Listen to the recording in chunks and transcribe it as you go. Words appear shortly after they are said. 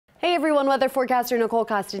Hey everyone, weather forecaster Nicole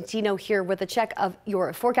Costantino here with a check of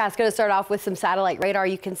your forecast. Going to start off with some satellite radar.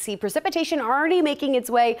 You can see precipitation already making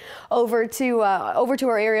its way over to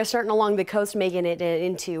our area, starting along the coast, making it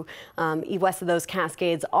into west of those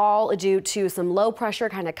Cascades, all due to some low pressure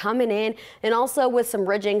kind of coming in, and also with some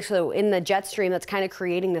ridging. So in the jet stream, that's kind of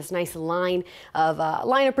creating this nice line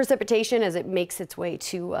of precipitation as it makes its way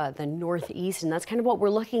to the northeast, and that's kind of what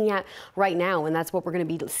we're looking at right now, and that's what we're going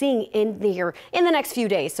to be seeing in the next few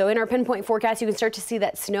days. So in our pinpoint forecast, you can start to see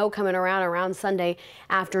that snow coming around Sunday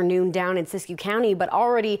afternoon down in Siskiyou County, but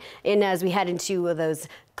already as we head into those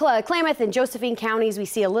Klamath and Josephine counties, we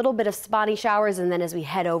see a little bit of spotty showers, and then as we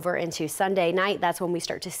head over into Sunday night, that's when we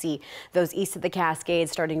start to see those east of the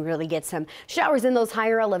Cascades starting to really get some showers in those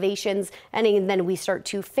higher elevations, and then we start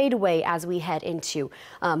to fade away as we head into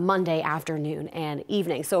Monday afternoon and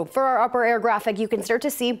evening. So for our upper air graphic, you can start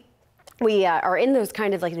to see we are in those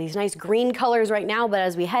kind of like these nice green colors right now, but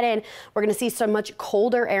as we head in, we're going to see some much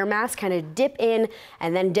colder air mass kind of dip in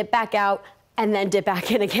and then dip back out, and then dip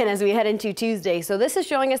back in again as we head into Tuesday. So this is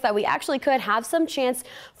showing us that we actually could have some chance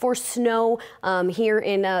for snow here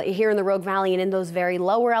in the Rogue Valley and in those very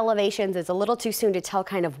lower elevations. It's a little too soon to tell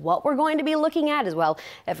kind of what we're going to be looking at as well,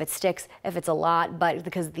 if it sticks, if it's a lot, but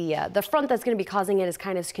because the front that's going to be causing it is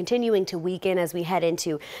kind of continuing to weaken as we head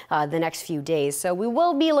into the next few days. So we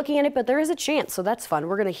will be looking at it, but there is a chance, so that's fun.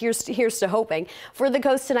 We're going to here's to hoping. For the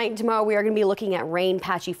coast tonight and tomorrow, we are going to be looking at rain.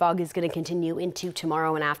 Patchy fog is going to continue into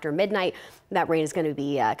tomorrow and after midnight. That rain is going to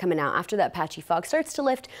be coming out after that patchy fog starts to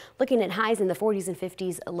lift, looking at highs in the 40s and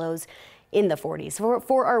 50s, lows in the 40s.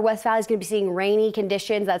 For our West Valley, is going to be seeing rainy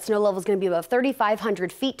conditions. That snow level is going to be above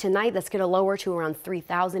 3,500 feet tonight. That's going to lower to around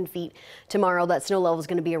 3,000 feet tomorrow. That snow level is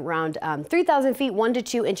going to be around 3,000 feet, 1 to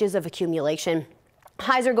 2 inches of accumulation.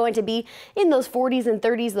 Highs are going to be in those 40s and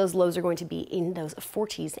 30s. Those lows are going to be in those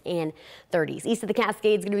 40s and 30s. East of the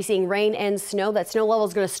Cascades, going to be seeing rain and snow. That snow level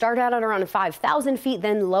is going to start out at around 5,000 feet,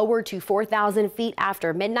 then lower to 4,000 feet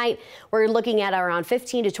after midnight. We're looking at around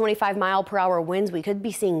 15 to 25 mile per hour winds. We could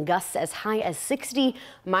be seeing gusts as high as 60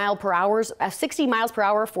 miles per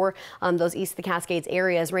hour for those east of the Cascades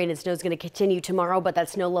areas. Rain and snow is going to continue tomorrow, but that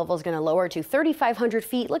snow level is going to lower to 3,500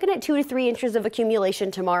 feet. Looking at 2 to 3 inches of accumulation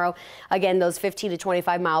tomorrow. Again, those 15 to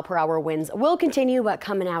 25 mile per hour winds will continue, but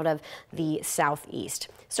coming out of the southeast.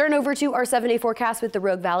 Starting over to our 7-day forecast with the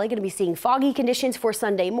Rogue Valley, going to be seeing foggy conditions for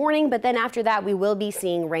Sunday morning, but then after that we will be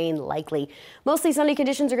seeing rain likely. Mostly sunny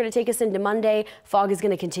conditions are going to take us into Monday. Fog is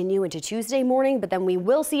going to continue into Tuesday morning, but then we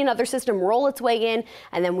will see another system roll its way in,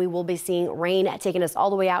 and then we will be seeing rain taking us all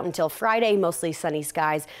the way out until Friday. Mostly sunny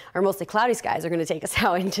skies, or mostly cloudy skies, are going to take us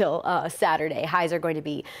out until Saturday. Highs are going to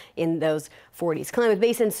be in those 40s. Klamath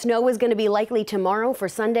Basin snow is going to be likely tomorrow for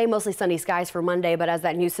Sunday. Mostly sunny skies for Monday, but as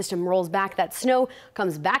that new system rolls back, that snow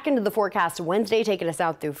comes back into the forecast Wednesday, taking us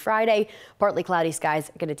out through Friday. Partly cloudy skies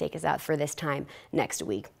are going to take us out for this time next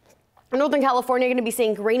week. Northern California, going to be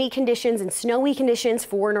seeing rainy conditions and snowy conditions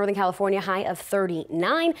for Northern California, high of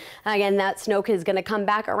 39. Again, that snow is going to come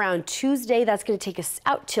back around Tuesday. That's going to take us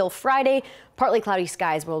out till Friday. Partly cloudy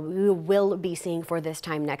skies we will be seeing for this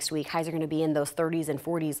time next week. Highs are going to be in those 30s and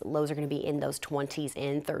 40s. Lows are going to be in those 20s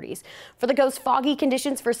and 30s. For the coast, foggy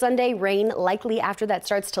conditions for Sunday. Rain likely after that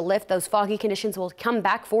starts to lift. Those foggy conditions will come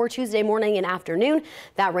back for Tuesday morning and afternoon.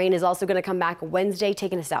 That rain is also going to come back Wednesday,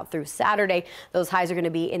 taking us out through Saturday. Those highs are going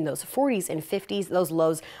to be in those 40s and 50s. Those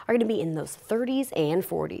lows are going to be in those 30s and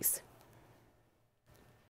 40s.